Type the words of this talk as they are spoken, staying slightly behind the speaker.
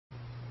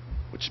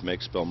which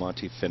makes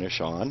Belmonte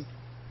finish on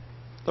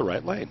the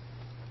right lane.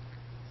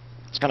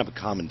 It's kind of a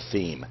common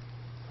theme.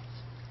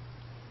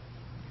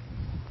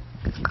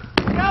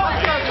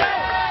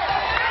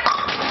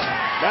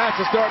 That's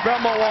the start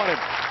Belmonte wanted.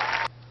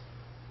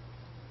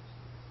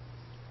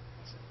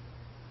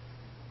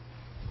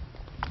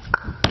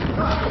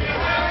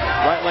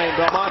 Right lane,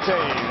 Belmonte.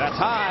 That's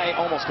high.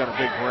 Almost got a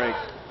big break.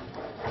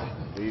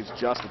 Leaves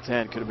just a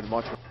 10. Could have been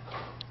much more.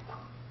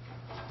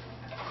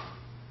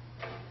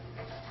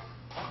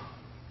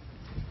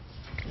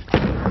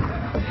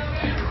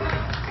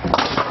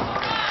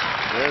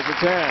 There's a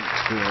 10.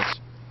 Experience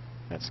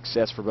and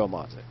success for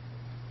Belmonte.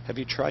 Have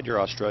you tried your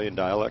Australian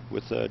dialect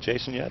with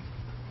Jason yet?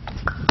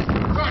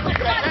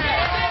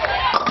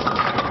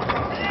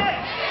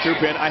 True,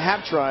 Ben. I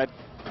have tried.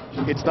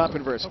 It's not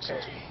been very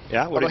successful.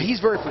 Yeah? Although he's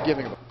very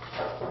forgiving of it.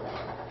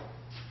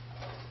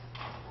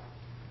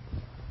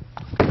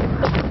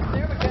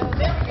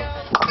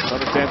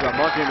 Understands about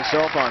marketing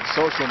himself on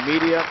social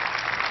media,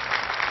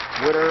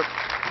 Twitter,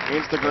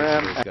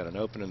 Instagram. He's got an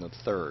open in the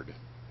third.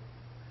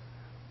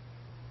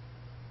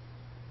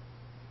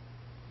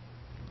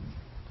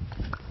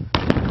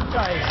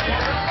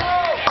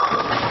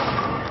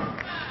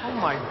 Oh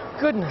my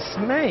goodness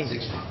me.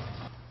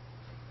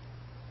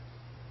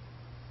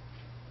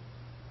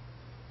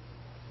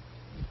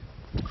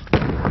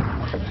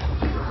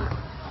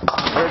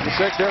 There's the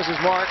 6, there's his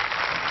mark.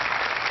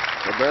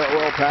 The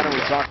barrel oil pattern we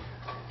talked.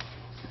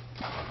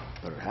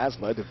 But it has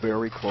led to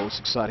very close,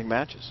 exciting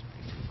matches.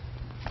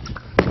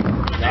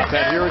 Got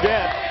that here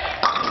again.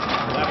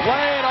 Left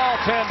lane, all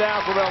 10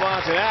 down for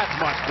Belmonte. That's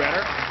much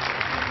better.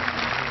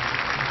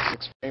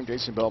 6th frame,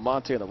 Jason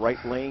Belmonte in the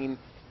right lane.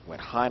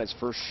 Went high in his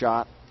first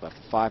shot. Left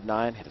the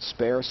 5-9, hit a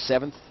spare.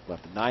 7th,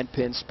 left the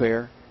 9-pin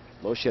spare.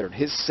 Low shedder in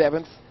his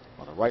 7th.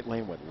 On the right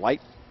lane went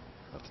light.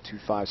 Left the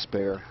 2-5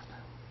 spare.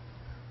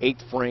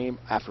 8th frame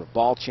after a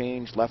ball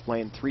change. Left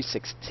lane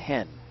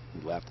 3-6-10.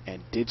 He left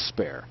and did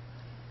spare.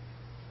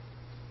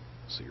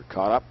 So you're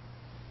caught up.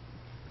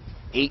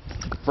 8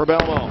 for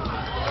Belmonte.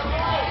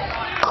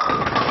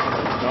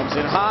 Comes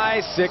in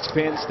high,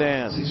 6-pin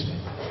stands.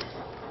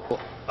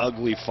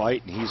 Ugly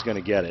fight, and he's going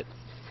to get it.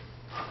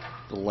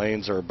 The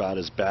lanes are about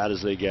as bad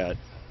as they get.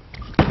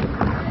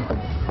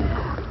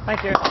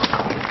 Thank you.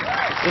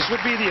 This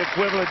would be the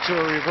equivalent to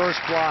a reverse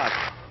block.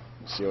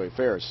 We'll see how he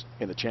fares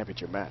in the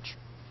championship match.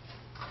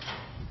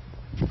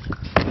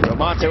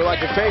 Belmonte would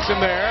like to face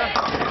him there.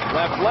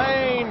 Left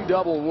lane,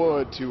 double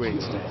wood,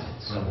 2-8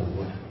 stands.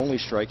 Only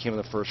strike him in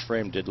the first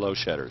frame did low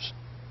shedders.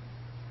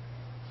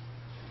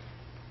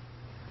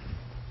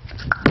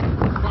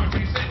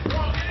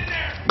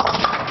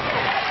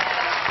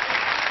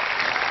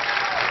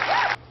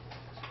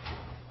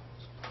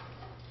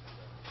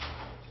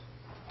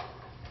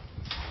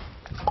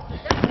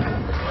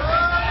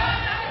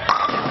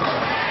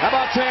 How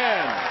about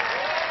 10?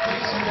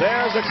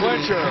 There's a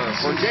clincher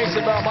for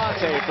Jason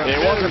Belmonte.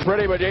 It wasn't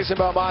pretty, but Jason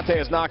Belmonte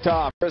is knocked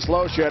off. Chris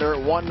Low Shedder,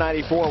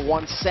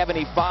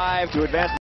 194-175 to advance.